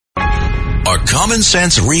A common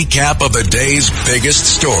sense recap of the day's biggest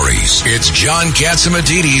stories. It's John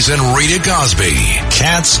Catsimatidis and Rita Cosby.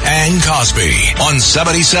 Katz and Cosby on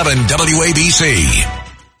 77 WABC.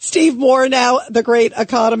 Steve Moore, now the great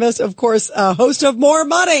economist, of course, host of More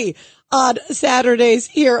Money on Saturdays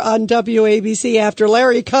here on WABC after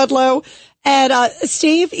Larry Kudlow. And,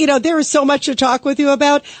 Steve, there is so much to talk with you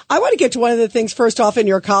about. I want to get to one of the things first off in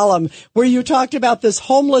your column where you talked about this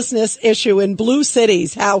homelessness issue in blue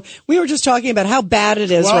cities, how we were just talking about how bad it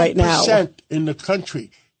is right now. 12% in the country,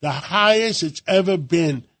 the highest it's ever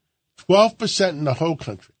been, 12% in the whole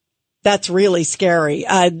country. That's really scary.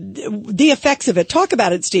 The effects of it. Talk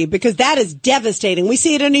about it, Steve, because that is devastating. We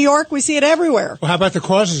see it in New York. We see it everywhere. Well, how about the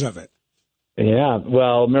causes of it? Yeah,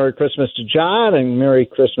 well, Merry Christmas to John and Merry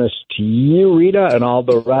Christmas to you, Rita, and all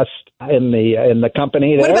the rest in the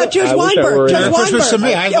company there. What about Judge Weinberg? Judge Christmas to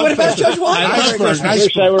me. What about Judge Weinberg?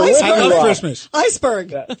 I love Christmas.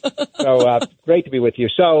 Iceberg. So great to be with you.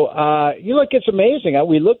 So, look, it's amazing.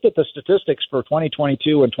 We looked at the statistics for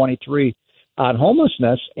 2022 and 23 on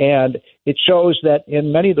homelessness, and it shows that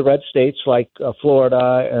in many of the red states like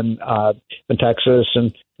Florida and Texas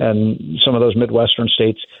and some of those Midwestern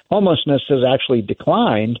states, homelessness has actually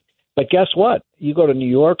declined. But guess what? You go to New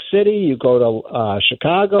York City, you go to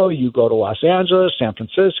Chicago, you go to Los Angeles, San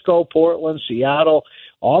Francisco, Portland, Seattle,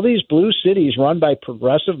 all these blue cities run by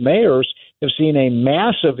progressive mayors have seen a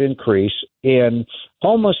massive increase in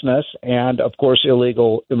homelessness and, of course,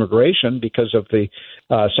 illegal immigration because of the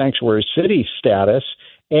sanctuary city status.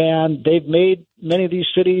 And they've made many of these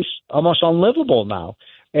cities almost unlivable now.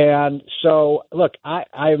 And so, look,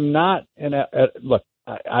 I'm not in look,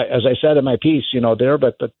 as I said in my piece,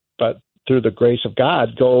 but through the grace of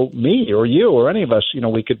God, go me or you or any of us,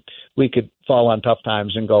 we could fall on tough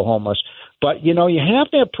times and go homeless. But, you have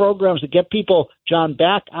to have programs that get people, John,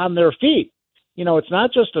 back on their feet. It's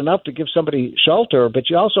not just enough to give somebody shelter, but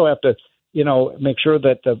you also have to, make sure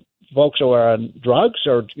that the folks who are on drugs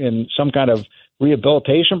are in some kind of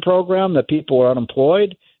rehabilitation program, that people who are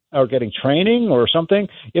unemployed are getting training or something.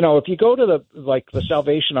 If you go to the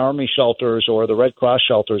Salvation Army shelters or the Red Cross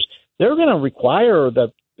shelters, they're going to require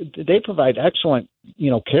they provide excellent,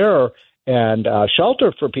 care and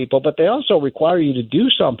shelter for people, but they also require you to do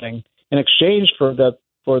something in exchange for the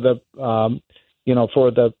roof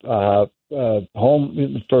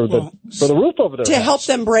over their to heads. help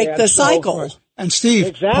them break the cycle. And Steve,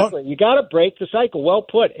 exactly, you got to break the cycle. Well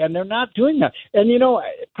put, and they're not doing that. And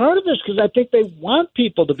part of this because I think they want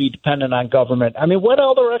people to be dependent on government. I mean, what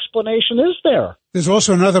other explanation is there? There's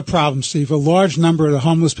also another problem, Steve. A large number of the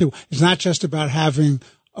homeless people. It's not just about having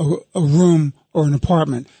a room or an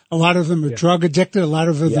apartment. A lot of them are drug addicted. A lot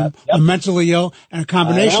of them are mentally ill, and a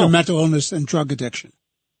combination of mental illness and drug addiction.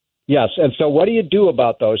 Yes, and so what do you do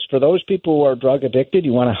about those? For those people who are drug addicted,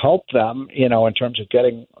 you want to help them, in terms of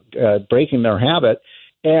breaking their habit.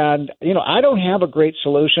 And, I don't have a great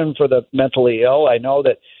solution for the mentally ill. I know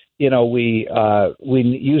that, we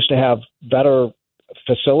used to have better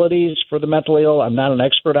facilities for the mentally ill. I'm not an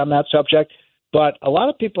expert on that subject, but a lot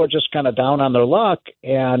of people are just kind of down on their luck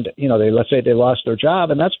and, let's say they lost their job,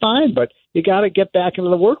 and that's fine, but you got to get back into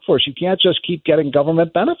the workforce. You can't just keep getting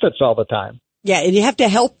government benefits all the time. Yeah, and you have to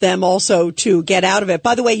help them also to get out of it.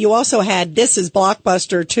 By the way, you also had, this is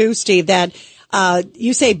blockbuster too, Steve, that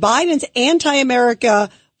you say Biden's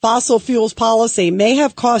anti-America fossil fuels policy may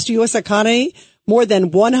have cost U.S. economy more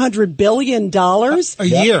than $100 billion. A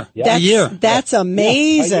year. That's, a year. That's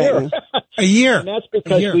amazing. A year. And that's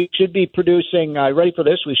because we should be producing, ready for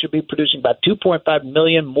this, we should be producing about 2.5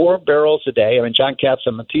 million more barrels a day. I mean, John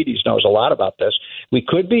Catsimatidis knows a lot about this. We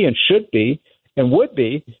could be and should be and would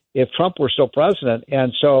be if Trump were still president.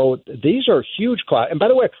 And so these are huge costs. And by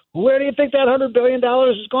the way, where do you think that $100 billion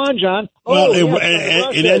is gone, John? Well,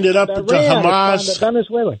 it ended up with the Hamas.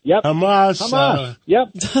 Venezuela. Yep. Hamas.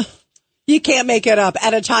 Yep. You can't make it up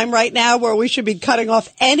at a time right now where we should be cutting off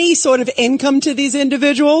any sort of income to these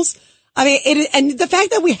individuals. I mean, and the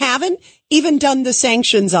fact that we haven't even done the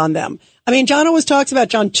sanctions on them. I mean, John always talks about,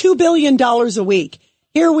 $2 billion a week.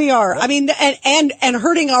 Here we are. I mean, and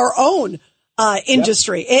hurting our own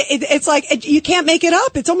industry. It's like you can't make it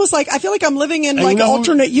up. It's almost like I feel like I'm living in an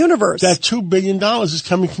alternate universe. That $2 billion is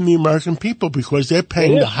coming from the American people because they're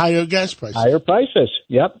paying the higher gas prices. Higher prices.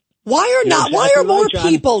 Yep. Why are more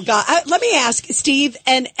people let me ask Steve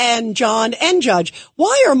and John and Judge,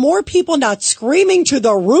 why are more people not screaming to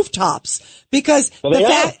the rooftops? Because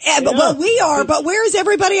we are, but where's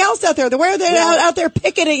everybody else out there? Where are they out there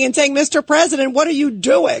picketing and saying, Mr. President, what are you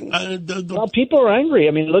doing? Well, people are angry.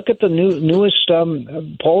 I mean, look at the newest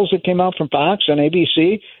polls that came out from Fox and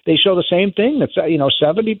ABC. They show the same thing. That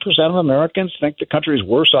 70% of Americans think the country is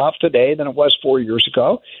worse off today than it was 4 years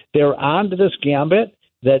ago. They're on to this gambit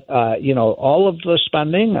that, all of the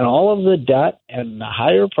spending and all of the debt and the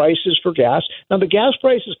higher prices for gas. Now, the gas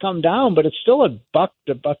prices come down, but it's still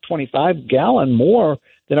 $1.25 gallon more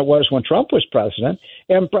than it was when Trump was president.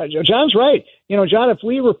 And John's right. John, if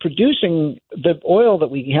we were producing the oil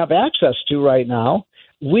that we have access to right now,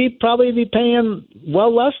 we'd probably be paying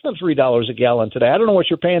well less than $3 a gallon today. I don't know what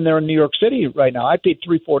you're paying there in New York City right now. I paid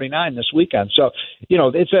 $3.49 this weekend. So,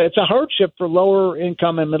 it's a hardship for lower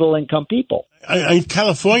income and middle income people. In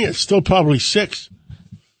California, it's still probably $6.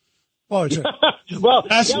 Oh, well,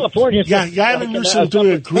 California. Gavin Newsom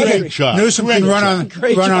doing a great job. Newsom can run on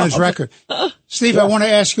his record. Steve, I want to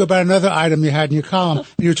ask you about another item you had in your column. And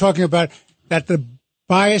you were talking about that the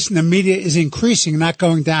bias in the media is increasing, not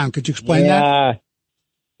going down. Could you explain that?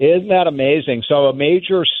 Isn't that amazing? So a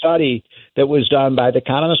major study that was done by The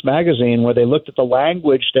Economist magazine, where they looked at the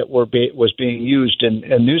language that was being used in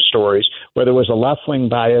news stories, where there was a left-wing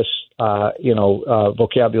bias,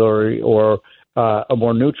 vocabulary, or a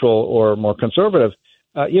more neutral or more conservative.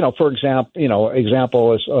 For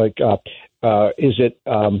example is like, is it,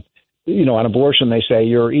 on abortion, they say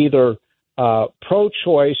you're either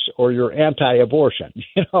pro-choice or you're anti-abortion,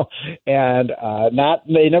 and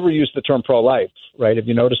they never use the term pro-life, right? Have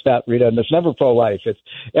you noticed that, Rita? And it's never pro-life.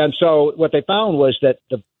 And so what they found was that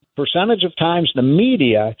the percentage of times the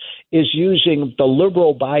media is using the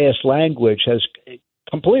liberal bias language has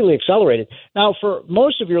completely accelerated. Now, for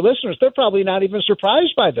most of your listeners, they're probably not even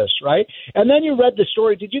surprised by this, right? And then you read the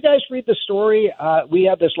story. Did you guys read the story? We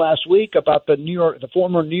had this last week about the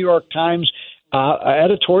former New York Times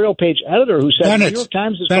editorial page editor who said the New York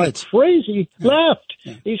Times is going crazy left.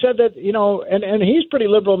 Yeah. He said that, and he's pretty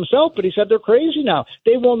liberal himself, but he said they're crazy now.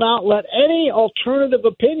 They will not let any alternative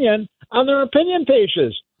opinion on their opinion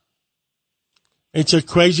pages. It's a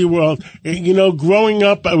crazy world. Growing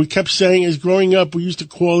up, we kept saying we used to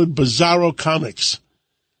call it Bizarro Comics.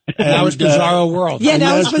 And now it's Bizarro World. Yeah,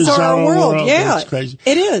 now it's Bizarro World. Yeah, it's crazy.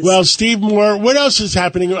 It is. Well, Steve Moore, what else is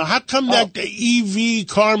happening? How come that EV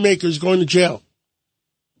car maker is going to jail?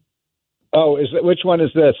 Oh, which one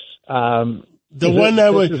is this? The one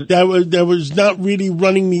that was not really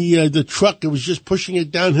running the truck; it was just pushing it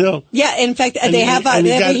downhill. Yeah, in fact, they have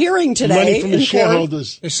a hearing today. Money from the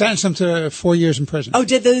shareholders. They sentenced him to 4 years in prison. Oh,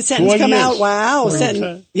 did the sentence come out? Wow,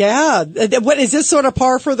 yeah. What is this sort of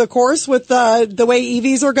par for the course with the way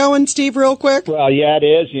EVs are going, Steve? Real quick. Well, yeah, it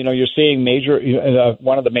is. You're seeing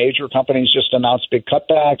one of the major companies just announced big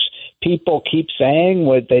cutbacks. People keep saying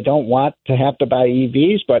they don't want to have to buy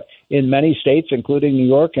EVs, but in many states, including New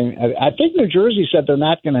York, and I think New Jersey said they're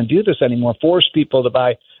not going to do this anymore, force people to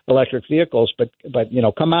buy electric vehicles. But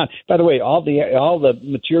come on. By the way, all the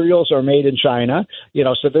materials are made in China,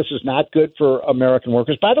 so this is not good for American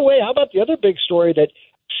workers. By the way, how about the other big story that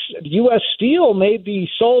U.S. Steel may be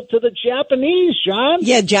sold to the Japanese, John?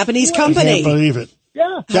 Yeah, Japanese company. I can't believe it.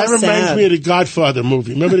 Yeah. That reminds me of the Godfather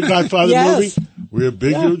movie. Remember the Godfather movie? We're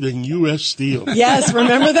bigger than U.S. Steel. Yes,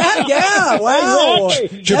 remember that? Yeah, wow.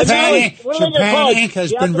 Exactly. Japan Inc.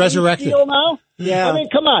 has been resurrected. Steel now? Yeah. I mean,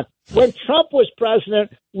 come on. When Trump was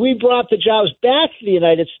president, we brought the jobs back to the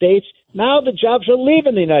United States. Now the jobs are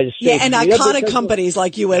leaving the United States. Yeah, and iconic companies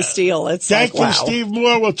like U.S. Steel. Thank you, Steve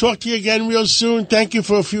Moore. We'll talk to you again real soon. Thank you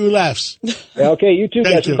for a few laughs. Okay, you too,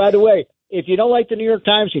 guys. And by the way, if you don't like the New York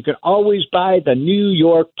Times, you can always buy the New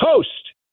York Post.